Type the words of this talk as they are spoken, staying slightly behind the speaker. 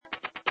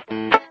Hello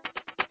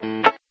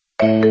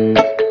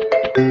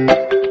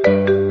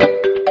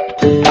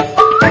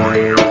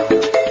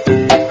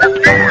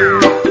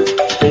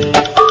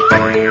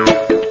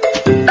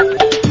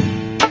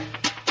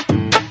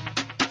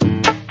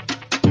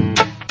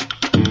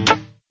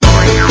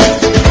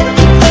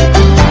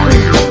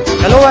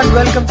and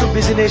welcome to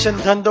Busy Nation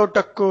Dhando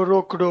Takko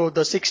Rokdo,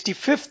 the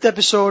 65th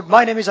episode.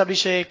 My name is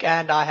Abhishek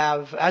and I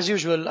have, as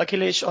usual,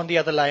 Akhilesh on the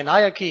other line.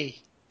 Hi, Aki.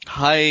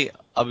 Hi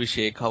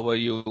Abhishek, how are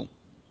you?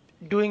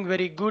 Doing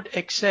very good,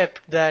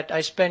 except that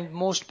I spent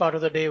most part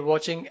of the day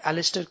watching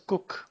Alistair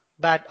Cook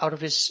bat out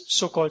of his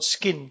so-called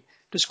skin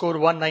to score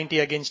 190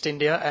 against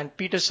India, and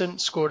Peterson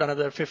scored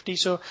another 50.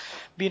 So,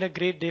 been a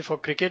great day for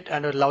cricket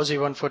and a lousy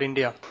one for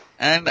India.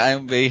 And I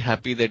am very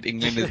happy that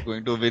England is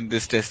going to win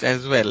this test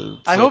as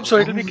well. I hope so.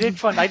 It'll be great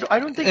fun. I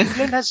don't think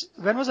England has.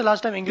 When was the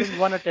last time England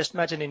won a test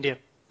match in India?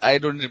 I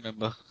don't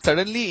remember.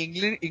 Suddenly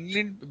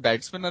England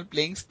batsmen are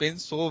playing spin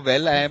so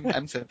well.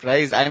 I'm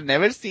surprised. I have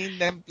never seen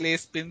them play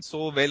spin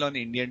so well on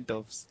Indian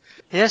turfs.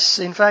 Yes,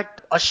 in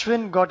fact,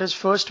 Ashwin got his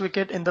first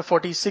wicket in the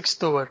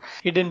 46th over.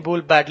 He didn't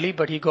bowl badly,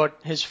 but he got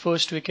his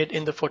first wicket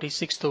in the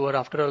 46th over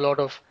after a lot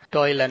of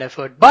toil and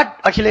effort.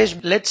 But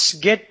Akhilesh, let's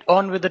get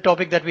on with the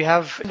topic that we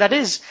have. That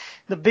is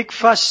the big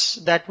fuss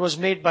that was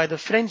made by the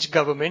French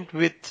government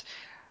with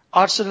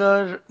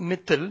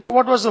ArcelorMittal.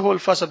 What was the whole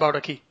fuss about,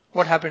 Aki?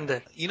 What happened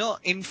there?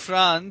 In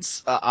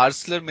France,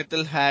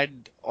 ArcelorMittal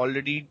had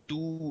already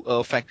two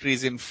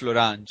factories in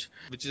Florange,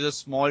 which is a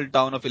small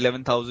town of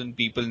 11,000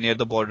 people near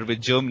the border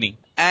with Germany.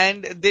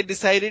 And they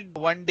decided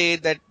one day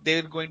that they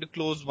were going to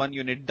close one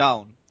unit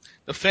down.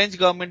 The French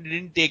government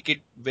didn't take it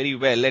very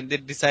well, and they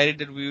decided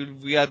that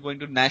we are going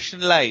to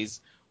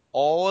nationalize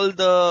all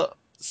the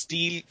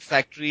steel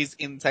factories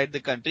inside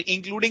the country,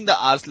 including the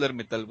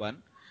ArcelorMittal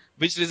one,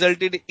 which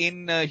resulted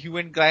in hue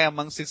and cry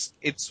amongst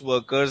its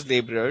workers,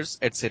 laborers,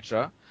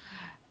 etc.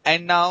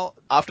 And now,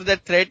 after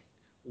that threat,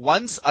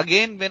 once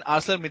again, when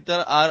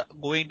ArcelorMittal are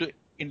going to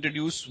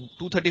introduce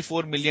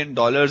 $234 million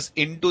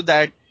into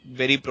that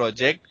very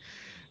project,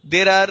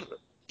 there are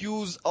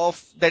cues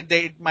of that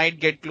it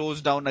might get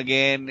closed down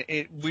again.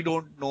 We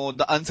don't know.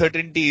 The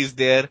uncertainty is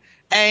there.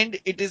 And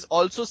it is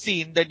also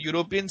seen that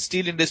European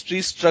steel industry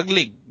is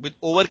struggling with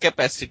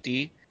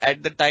overcapacity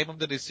at the time of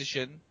the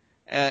recession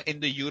in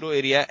the euro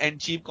area and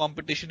cheap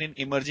competition in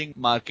emerging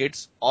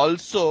markets.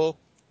 Also,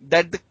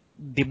 that the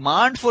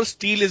demand for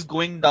steel is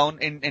going down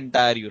in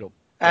entire Europe.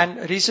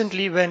 And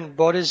recently, when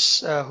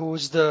Boris,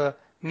 who's the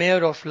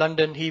mayor of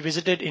London, he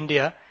visited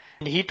India,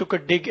 and he took a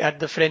dig at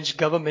the French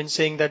government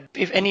saying that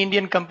if any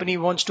Indian company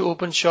wants to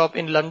open shop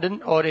in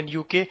London or in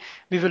UK,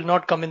 we will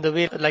not come in the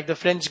way like the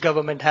French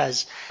government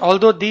has.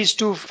 Although these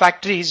two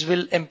factories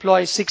will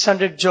employ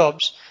 600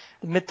 jobs,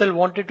 Mittal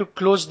wanted to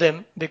close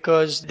them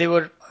because they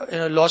were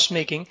loss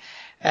making,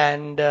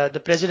 and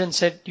the president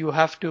said you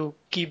have to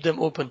keep them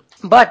open.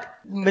 But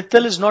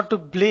Mittal is not to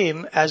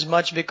blame as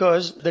much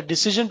because the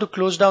decision to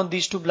close down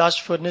these two blast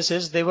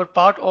furnaces, they were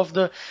part of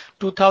the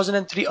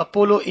 2003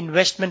 Apollo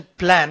investment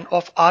plan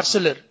of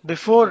Arcelor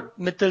before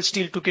Mittal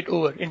Steel took it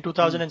over in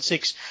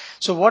 2006.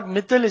 So what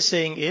Mittal is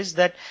saying is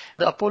that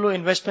the Apollo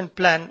investment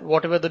plan,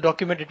 whatever the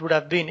document it would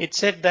have been, it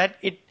said that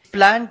it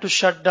planned to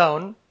shut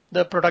down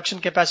the production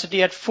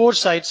capacity at 4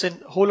 sites in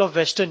whole of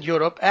Western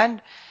Europe,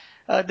 and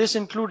this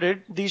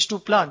included these two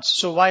plants.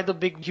 So why the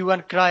big hue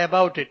and cry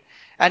about it?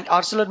 And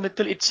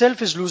ArcelorMittal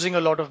itself is losing a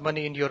lot of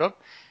money in Europe.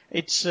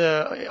 Its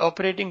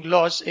operating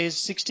loss is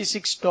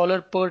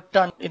 $66 per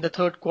ton in the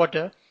third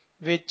quarter,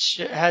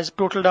 which has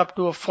totaled up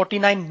to a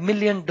 $49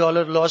 million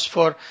loss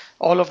for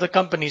all of the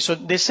companies. So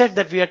they said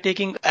that we are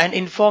taking an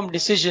informed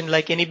decision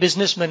like any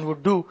businessman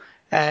would do.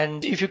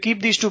 And if you keep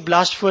these two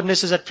blast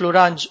furnaces at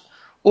Florange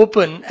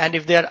open and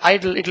if they are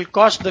idle, it will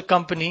cost the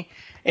company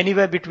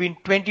anywhere between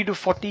 20 to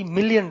 40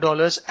 million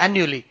dollars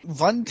annually.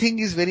 One thing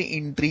is very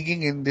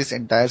intriguing in this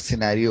entire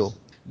scenario,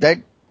 that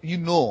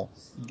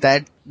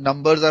that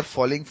numbers are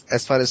falling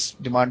as far as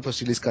demand for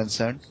steel is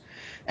concerned,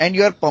 and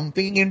you are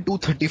pumping in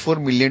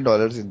 $234 million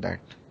in that.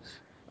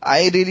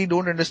 I really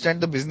don't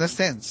understand the business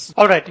sense.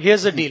 Alright,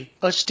 here's the deal.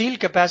 A steel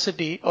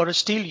capacity or a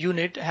steel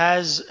unit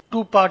has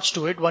two parts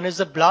to it. One is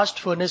the blast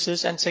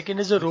furnaces and second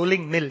is the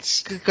rolling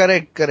mills.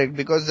 Correct.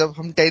 Because जब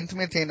हम 10th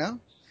में थे ना,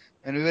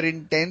 when we were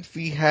in 10th,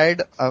 we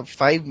had a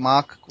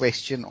 5-mark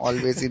question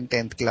always in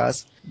 10th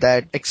class,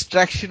 that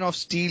extraction of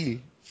steel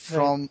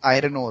from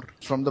iron ore,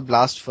 from the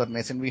blast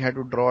furnace, and we had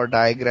to draw a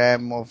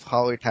diagram of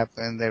how it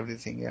happens,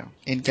 everything,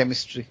 in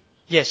chemistry.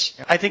 Yes,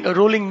 I think a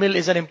rolling mill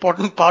is an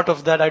important part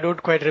of that. I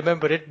don't quite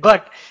remember it.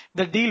 But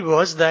the deal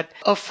was that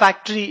a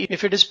factory,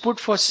 if it is put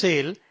for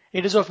sale,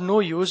 it is of no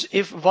use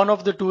if one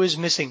of the two is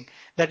missing.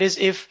 That is,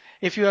 if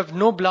you have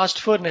no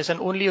blast furnace and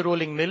only a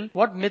rolling mill,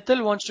 what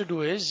Mittal wants to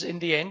do is, in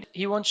the end,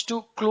 he wants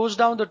to close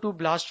down the two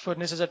blast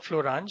furnaces at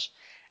Florange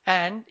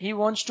and he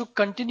wants to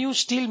continue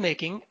steel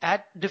making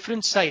at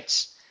different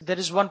sites. There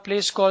is one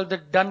place called the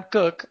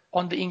Dunkirk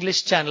on the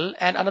English Channel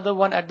and another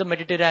one at the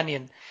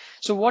Mediterranean.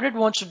 So what it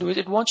wants to do is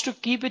it wants to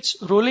keep its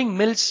rolling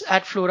mills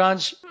at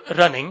Florange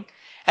running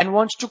and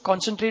wants to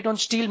concentrate on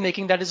steel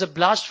making, that is a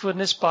blast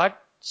furnace part,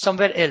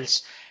 somewhere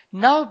else.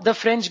 Now the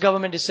French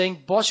government is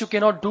saying, boss, you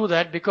cannot do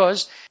that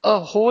because a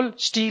whole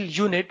steel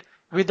unit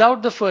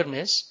without the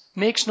furnace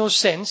makes no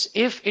sense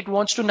if it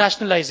wants to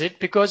nationalize it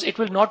because it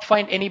will not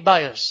find any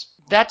buyers.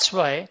 That's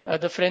why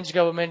the French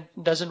government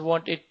doesn't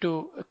want it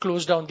to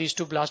close down these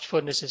two blast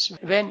furnaces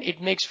when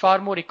it makes far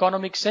more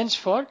economic sense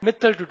for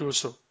Mittal to do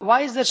so.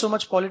 Why is there so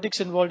much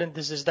politics involved in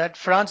this? Is that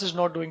France is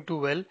not doing too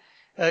well.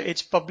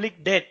 Its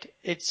public debt,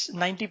 it's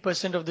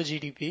 90% of the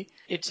GDP.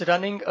 It's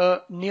running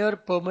a near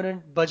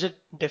permanent budget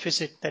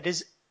deficit, that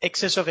is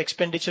excess of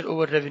expenditure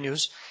over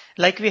revenues.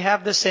 Like we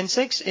have the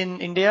Sensex in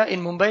India,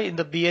 in Mumbai, in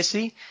the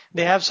BSE,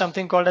 they have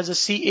something called as a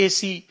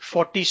CAC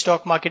 40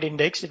 stock market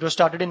index. It was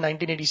started in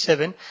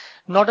 1987.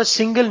 Not a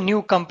single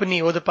new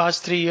company over the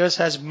past 3 years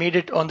has made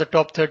it on the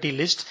top 30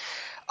 list.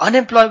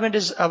 Unemployment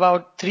is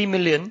about 3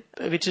 million,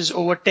 which is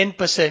over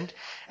 10%.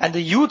 And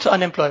the youth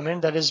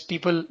unemployment, that is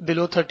people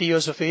below 30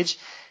 years of age,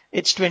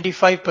 it's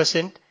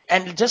 25%.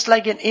 And just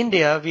like in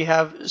India, we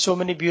have so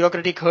many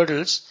bureaucratic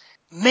hurdles.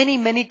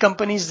 Many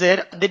companies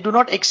there, they do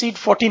not exceed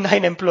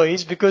 49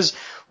 employees because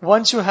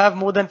once you have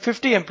more than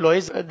 50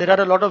 employees, there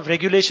are a lot of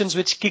regulations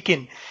which kick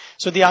in.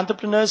 So the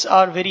entrepreneurs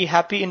are very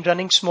happy in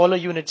running smaller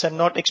units and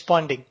not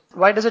expanding.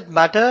 Why does it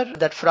matter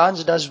that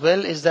France does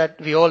well is that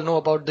we all know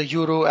about the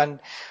euro and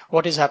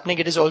what is happening.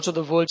 It is also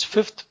the world's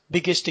fifth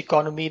biggest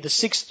economy, the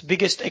sixth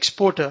biggest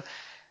exporter.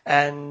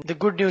 And the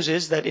good news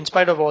is that in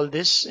spite of all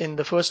this, in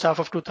the first half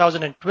of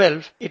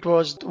 2012, it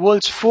was the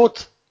world's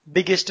fourth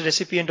biggest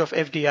recipient of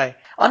FDI.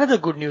 Another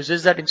good news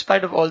is that in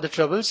spite of all the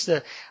troubles,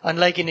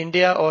 unlike in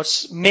India or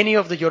many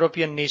of the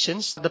European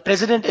nations, the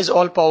president is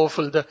all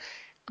powerful.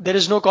 There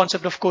is no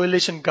concept of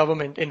coalition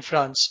government in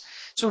France.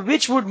 So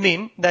which would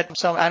mean that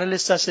some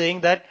analysts are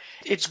saying that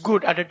it's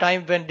good at a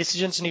time when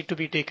decisions need to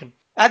be taken.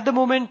 At the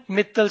moment,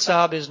 Mittal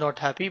Sahab is not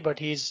happy, but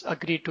he's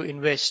agreed to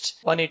invest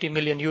 180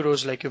 million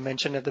euros, like you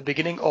mentioned at the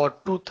beginning, or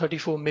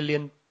 $234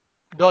 million.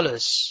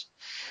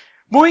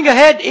 Moving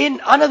ahead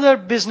in another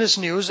business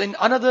news, in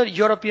another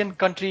European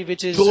country,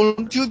 which is...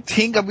 Don't you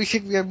think,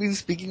 Abhishek, we have been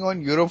speaking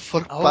on Europe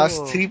for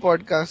past 3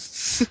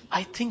 podcasts?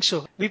 I think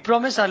so. We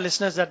promise our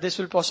listeners that this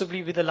will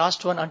possibly be the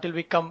last one until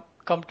we come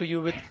to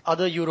you with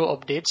other Euro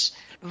updates.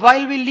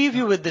 While we leave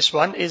you with this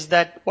one is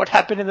that what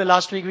happened in the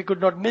last week, we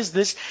could not miss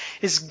this,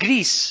 is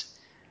Greece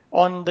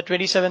on the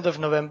 27th of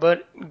November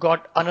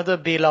got another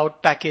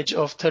bailout package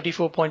of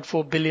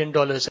 $34.4 billion.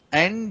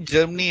 And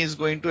Germany is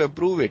going to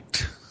approve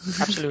it.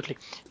 Absolutely.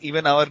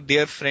 Even our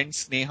dear friend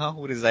Sneha,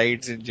 who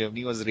resides in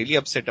Germany, was really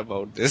upset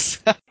about this.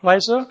 Why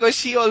so? Because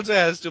she also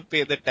has to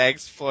pay the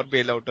tax for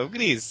bailout of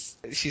Greece.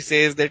 She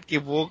says that कि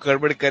वो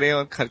गड़बड़ करे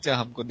और खर्चा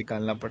हमको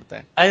निकालना पड़ता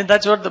है. And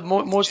that's what the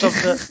most of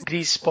the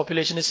Greece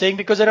population is saying,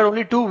 because there are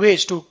only two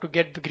ways to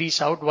get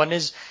Greece out. One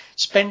is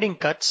spending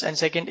cuts and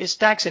second is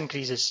tax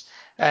increases.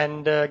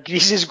 And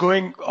Greece is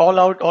going all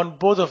out on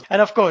both of them.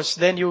 And of course,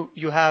 then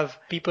you have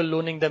people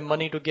loaning them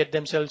money to get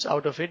themselves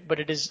out of it. But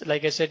it is,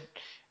 like I said,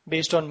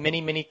 based on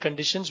many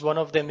conditions. One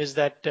of them is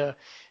that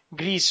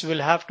Greece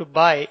will have to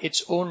buy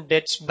its own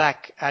debts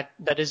back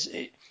there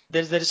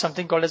is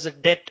something called as a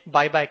debt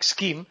buyback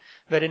scheme,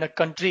 wherein a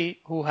country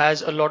who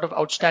has a lot of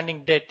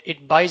outstanding debt,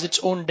 it buys its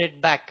own debt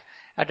back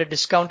at a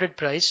discounted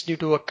price due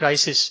to a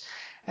crisis.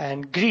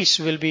 And Greece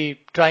will be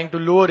trying to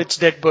lower its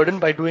debt burden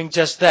by doing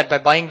just that, by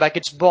buying back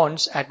its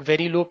bonds at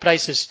very low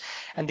prices.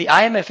 And the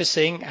IMF is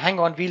saying, hang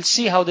on, we'll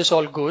see how this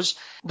all goes.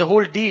 The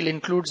whole deal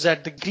includes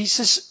that the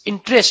Greece's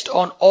interest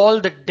on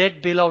all the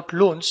debt bailout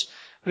loans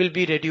will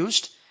be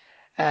reduced.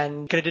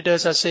 And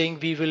creditors are saying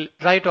we will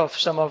write off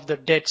some of the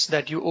debts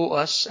that you owe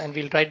us and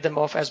we'll write them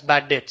off as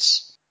bad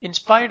debts. In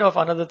spite of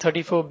another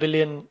 34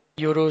 billion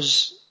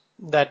euros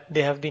that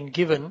they have been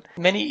given,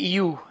 many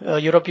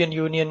European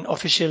Union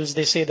officials,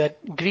 they say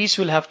that Greece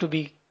will have to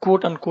be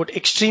quote unquote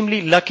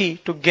extremely lucky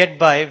to get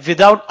by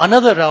without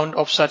another round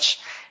of such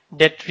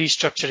debt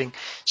restructuring.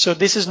 So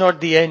this is not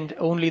the end,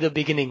 only the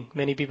beginning,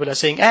 many people are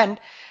saying. And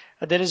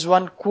there is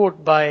one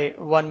quote by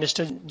one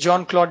Mr.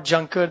 Jean-Claude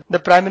Juncker, the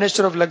Prime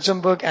Minister of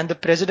Luxembourg and the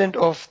President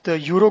of the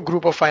Euro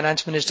Group of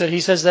Finance Ministers.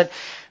 He says that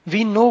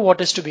we know what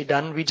is to be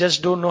done. We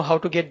just don't know how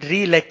to get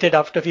re-elected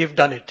after we have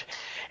done it.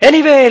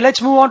 Anyway,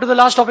 let's move on to the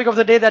last topic of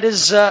the day, that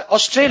is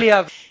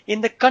Australia. In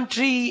the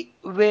country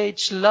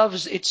which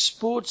loves its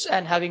sports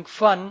and having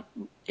fun,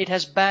 it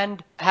has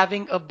banned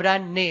having a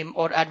brand name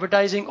or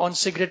advertising on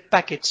cigarette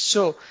packets.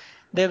 So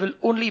there will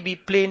only be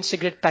plain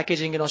cigarette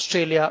packaging in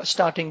Australia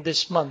starting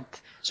this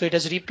month. So it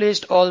has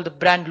replaced all the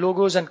brand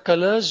logos and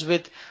colors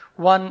with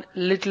one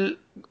little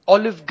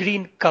olive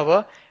green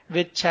cover,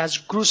 which has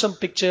gruesome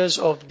pictures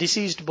of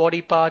deceased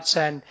body parts,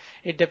 and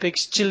it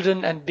depicts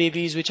children and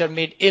babies which are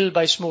made ill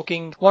by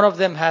smoking. One of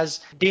them has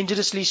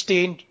dangerously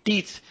stained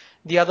teeth.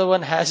 The other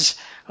one has,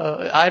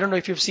 I don't know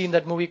if you've seen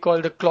that movie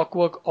called The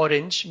Clockwork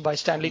Orange by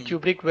Stanley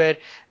Kubrick, where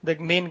the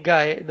main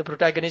guy, the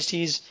protagonist,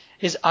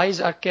 his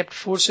eyes are kept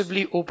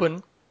forcibly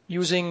open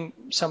using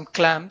some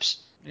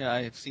clamps. Yeah,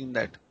 I've seen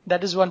that.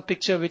 That is one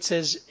picture which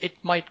says it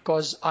might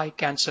cause eye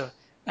cancer.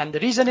 And the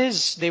reason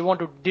is they want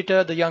to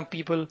deter the young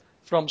people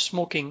from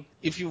smoking.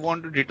 If you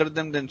want to deter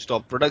them, then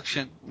stop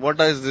production. What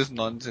is this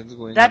nonsense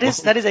going on? That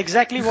is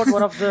exactly what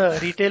one of the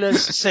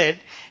retailers said.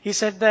 He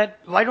said that,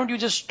 why don't you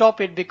just stop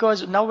it?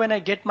 Because now when I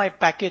get my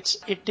packets,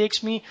 it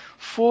takes me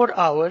 4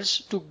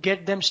 hours to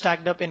get them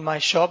stacked up in my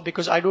shop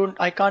because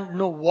I can't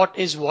know what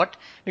is what,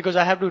 because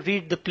I have to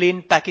read the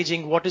plain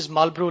packaging, what is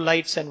Marlboro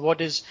Lights and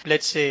what is,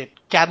 let's say,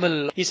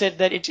 Camel. He said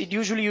that it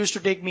usually used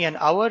to take me an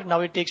hour. Now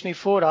it takes me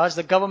 4 hours.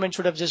 The government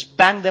should have just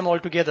banned them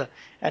altogether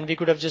and we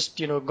could have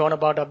just, gone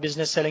about our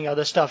business selling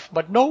other stuff.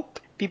 But nope,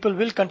 people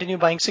will continue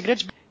buying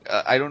cigarettes.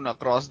 I don't know,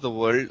 across the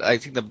world, I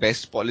think the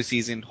best policy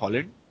is in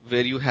Holland,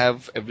 where you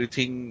have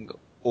everything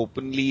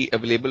openly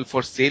available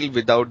for sale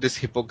without this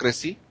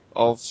hypocrisy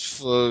of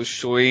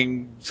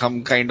showing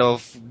some kind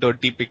of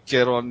dirty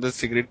picture on the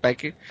cigarette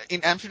packet.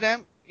 In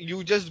Amsterdam,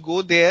 you just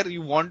go there,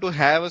 you want to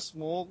have a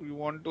smoke, you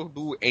want to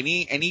do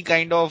any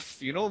kind of,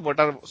 what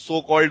are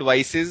so-called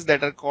vices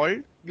that are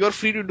called, you are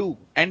free to do.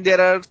 And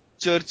there are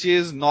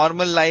churches,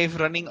 normal life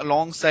running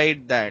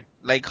alongside that,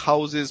 like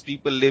houses,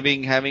 people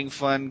living, having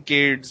fun,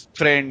 kids,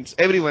 friends,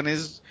 everyone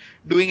is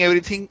doing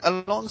everything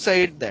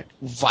alongside that.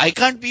 Why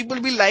can't people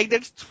be like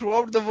that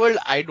throughout the world?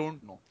 I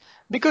don't know.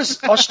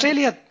 Because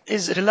Australia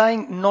is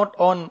relying not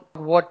on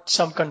what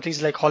some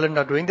countries like Holland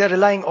are doing. They're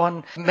relying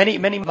on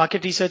many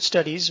market research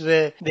studies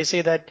where they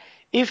say that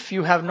if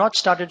you have not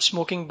started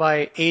smoking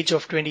by age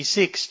of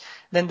 26,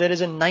 then there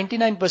is a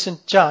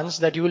 99% chance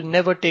that you will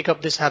never take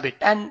up this habit.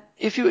 And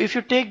if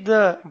you take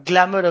the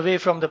glamour away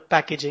from the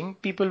packaging,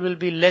 people will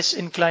be less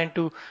inclined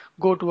to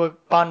go to a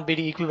Pan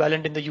Bidi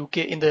equivalent in the UK,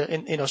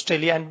 in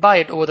Australia, and buy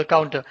it over the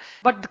counter.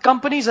 But the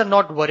companies are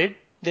not worried.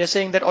 They're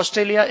saying that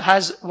Australia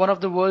has one of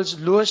the world's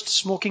lowest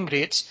smoking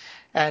rates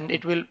and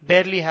it will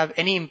barely have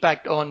any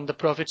impact on the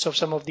profits of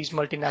some of these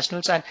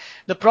multinationals. And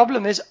the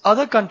problem is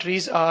other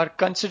countries are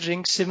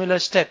considering similar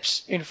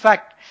steps. In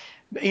fact,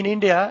 in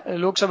India,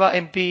 Lok Sabha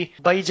MP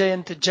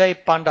Baijayant Jai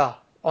Panda,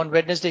 on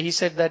Wednesday, he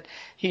said that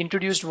he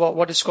introduced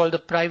what is called the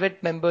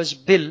Private Members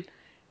Bill,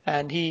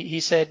 and he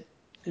said,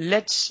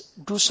 let's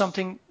do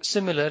something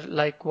similar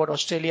like what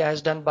Australia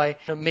has done by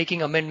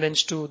making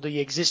amendments to the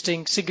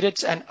existing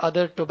Cigarettes and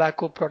Other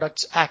Tobacco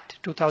Products Act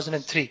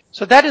 2003.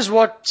 So that is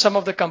what some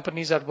of the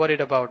companies are worried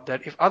about,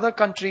 that if other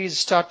countries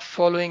start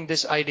following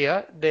this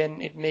idea,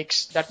 then it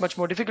makes that much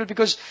more difficult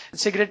because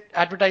cigarette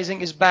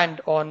advertising is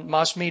banned on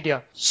mass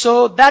media.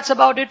 So that's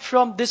about it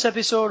from this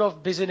episode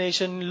of Busy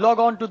Nation. Log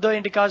on to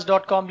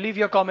theindicast.com, leave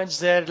your comments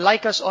there,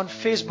 like us on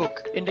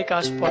Facebook,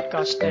 Indicast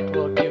Podcast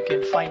Network. You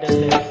can find us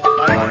there.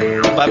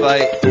 Bye.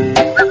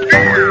 Bye-bye.